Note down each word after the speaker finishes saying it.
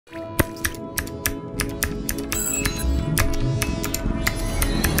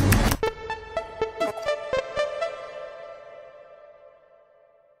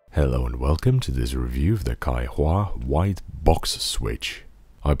Hello and welcome to this review of the Kaihua white box switch.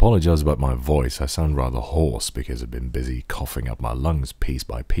 I apologize about my voice, I sound rather hoarse because I've been busy coughing up my lungs piece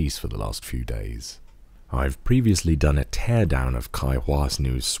by piece for the last few days. I've previously done a teardown of Kaihua's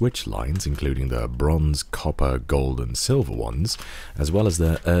new switch lines, including the bronze, copper, gold and silver ones, as well as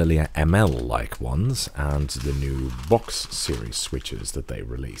the earlier ML-like ones and the new box series switches that they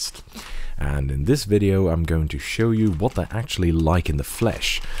released. And in this video I'm going to show you what they're actually like in the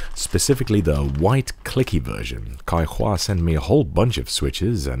flesh, specifically the white clicky version. Kaihua sent me a whole bunch of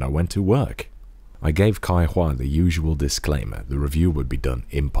switches and I went to work. I gave Kaihua the usual disclaimer, the review would be done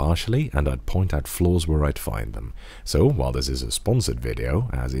impartially and I'd point out flaws where I'd find them. So while this is a sponsored video,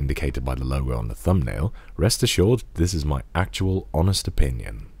 as indicated by the logo on the thumbnail, rest assured this is my actual honest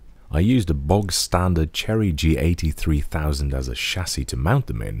opinion. I used a bog standard Cherry G80-3000 as a chassis to mount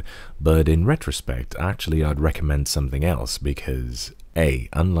them in, but in retrospect actually I'd recommend something else because A.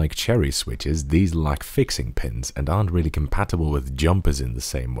 Unlike Cherry switches, these lack fixing pins and aren't really compatible with jumpers in the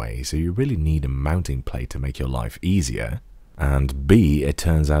same way, so you really need a mounting plate to make your life easier. And B. It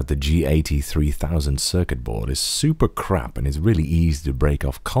turns out the G80-3000 circuit board is super crap and is really easy to break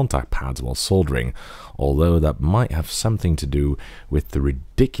off contact pads while soldering, although that might have something to do with the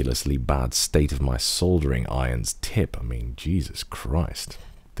ridiculously bad state of my soldering iron's tip. I mean, Jesus Christ.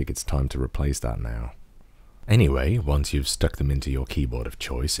 I think it's time to replace that now. Anyway, once you've stuck them into your keyboard of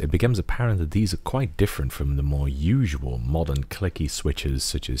choice, it becomes apparent that these are quite different from the more usual modern clicky switches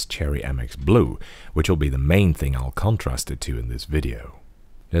such as Cherry MX Blue, which will be the main thing I'll contrast it to in this video.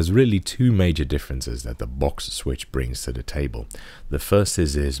 There's really two major differences that the box switch brings to the table. The first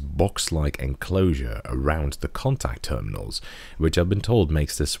is this box-like enclosure around the contact terminals, which I've been told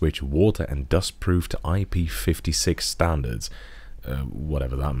makes the switch water and dust proof to IP56 standards.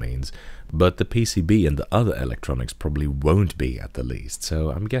 Whatever that means, but the PCB and the other electronics probably won't be at the least, so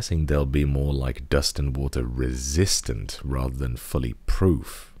I'm guessing they'll be more like dust and water resistant rather than fully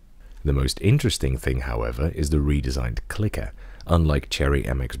proof. The most interesting thing, however, is the redesigned clicker. Unlike Cherry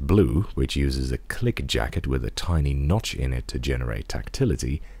MX Blue, which uses a click jacket with a tiny notch in it to generate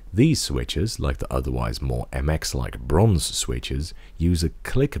tactility, these switches, like the otherwise more MX-like bronze switches, use a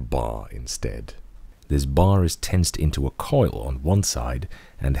click bar instead. This bar is tensed into a coil on one side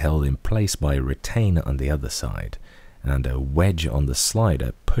and held in place by a retainer on the other side, and a wedge on the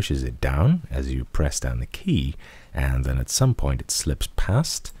slider pushes it down as you press down the key, and then at some point it slips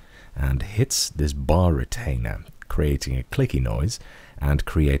past and hits this bar retainer, creating a clicky noise and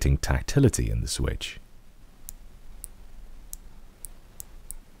creating tactility in the switch.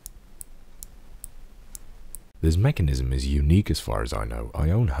 This mechanism is unique as far as I know.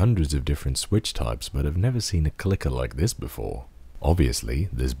 I own hundreds of different switch types, but I've never seen a clicker like this before. Obviously,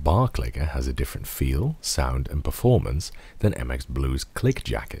 this bar clicker has a different feel, sound and performance than MX Blue's click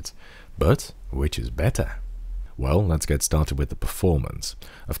jacket. But which is better? Well, let's get started with the performance.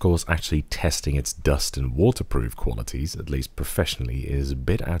 Of course, actually testing its dust and waterproof qualities, at least professionally, is a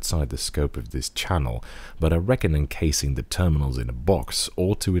bit outside the scope of this channel, but I reckon encasing the terminals in a box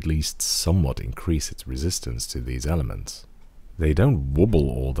ought to at least somewhat increase its resistance to these elements. They don't wobble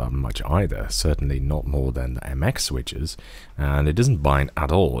all that much either, certainly not more than the MX switches, and it doesn't bind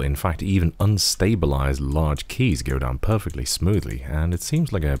at all. In fact, even unstabilized large keys go down perfectly smoothly, and it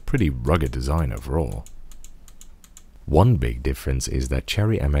seems like a pretty rugged design overall. One big difference is that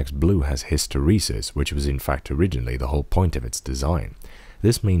Cherry MX Blue has hysteresis, which was in fact originally the whole point of its design.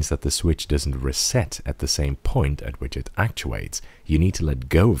 This means that the switch doesn't reset at the same point at which it actuates. You need to let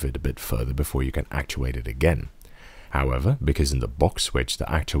go of it a bit further before you can actuate it again. However, because in the box switch the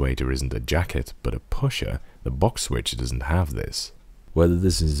actuator isn't a jacket but a pusher, the box switch doesn't have this. Whether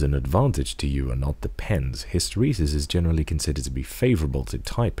this is an advantage to you or not depends. Hysteresis is generally considered to be favorable to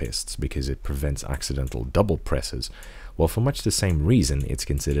typists because it prevents accidental double presses, while for much the same reason it's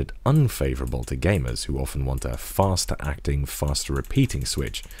considered unfavorable to gamers who often want a faster acting, faster repeating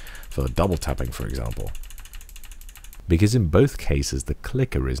switch, for double tapping for example. Because in both cases the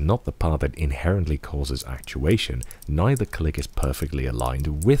clicker is not the part that inherently causes actuation, neither click is perfectly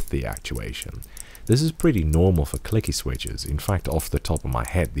aligned with the actuation. This is pretty normal for clicky switches. In fact, off the top of my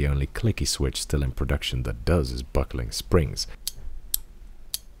head, the only clicky switch still in production that does is buckling springs.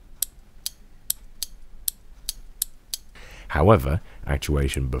 However,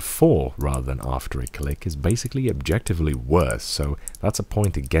 actuation before rather than after a click is basically objectively worse, so that's a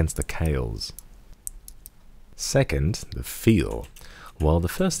point against the Kailhs. Second, the feel. Well, the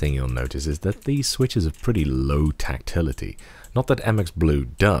first thing you'll notice is that these switches have pretty low tactility. Not that MX Blue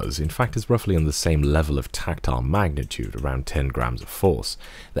does, in fact it's roughly on the same level of tactile magnitude, around 10 grams of force.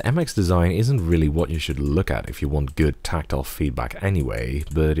 The MX design isn't really what you should look at if you want good tactile feedback anyway,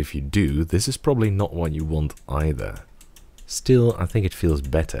 but if you do, this is probably not what you want either. Still, I think it feels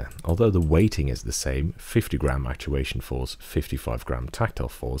better. Although the weighting is the same, 50 gram actuation force, 55 gram tactile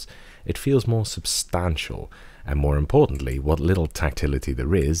force, it feels more substantial, and more importantly, what little tactility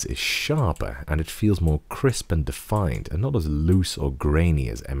there is sharper, and it feels more crisp and defined, and not as loose or grainy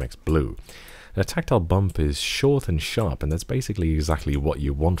as MX Blue. The tactile bump is short and sharp, and that's basically exactly what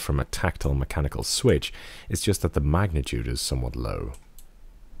you want from a tactile mechanical switch, it's just that the magnitude is somewhat low.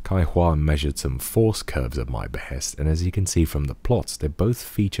 Kaihua measured some force curves at my behest, and as you can see from the plots, they both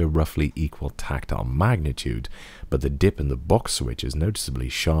feature roughly equal tactile magnitude, but the dip in the box switch is noticeably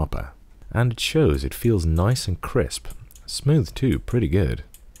sharper. And it shows, it feels nice and crisp. Smooth too, pretty good.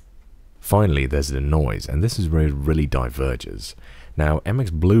 Finally, there's the noise, and this is where it really diverges. Now,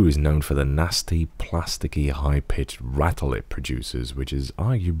 MX Blue is known for the nasty, plasticky, high-pitched rattle it produces, which is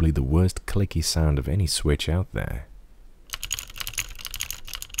arguably the worst clicky sound of any switch out there.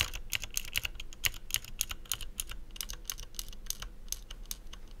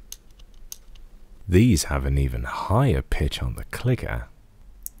 These have an even higher pitch on the clicker.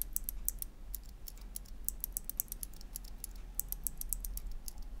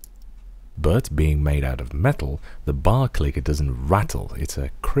 But being made out of metal, the bar clicker doesn't rattle, it's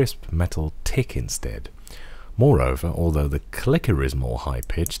a crisp metal tick instead. Moreover, although the clicker is more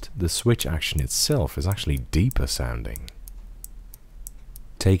high-pitched, the switch action itself is actually deeper sounding.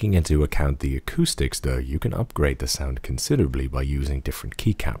 Taking into account the acoustics though, you can upgrade the sound considerably by using different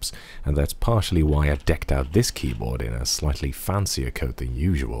keycaps, and that's partially why I decked out this keyboard in a slightly fancier coat than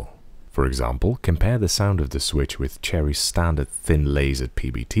usual. For example, compare the sound of the switch with Cherry's standard thin lasered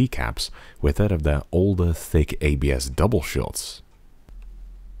PBT caps with that of their older thick ABS double shots.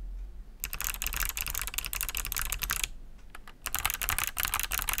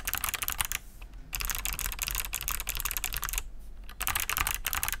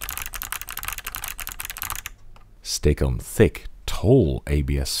 Stick on thick, tall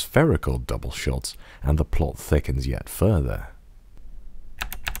ABS spherical double shots, and the plot thickens yet further.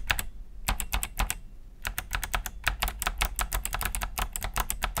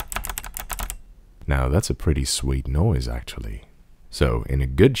 Now that's a pretty sweet noise actually. So, in a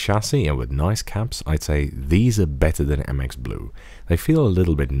good chassis and with nice caps, I'd say these are better than MX Blue. They feel a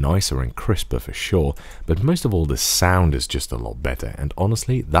little bit nicer and crisper for sure, but most of all the sound is just a lot better, and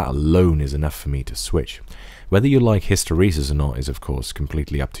honestly, that alone is enough for me to switch. Whether you like hysteresis or not is of course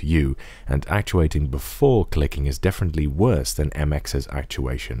completely up to you, and actuating before clicking is definitely worse than MX's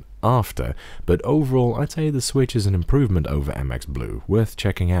actuation after, but overall I'd say the switch is an improvement over MX Blue, worth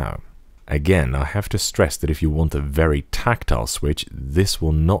checking out. Again, I have to stress that if you want a very tactile switch, this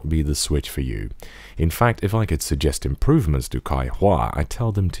will not be the switch for you. In fact, if I could suggest improvements to Kaihua, I'd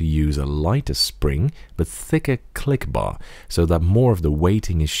tell them to use a lighter spring but thicker click bar, so that more of the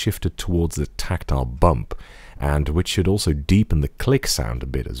weighting is shifted towards the tactile bump, and which should also deepen the click sound a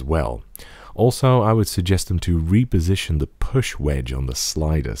bit as well. Also, I would suggest them to reposition the push wedge on the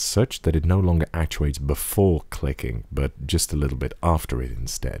slider such that it no longer actuates before clicking, but just a little bit after it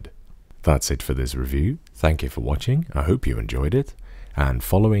instead. That's it for this review. Thank you for watching, I hope you enjoyed it, and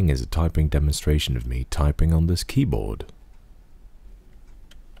following is a typing demonstration of me typing on this keyboard.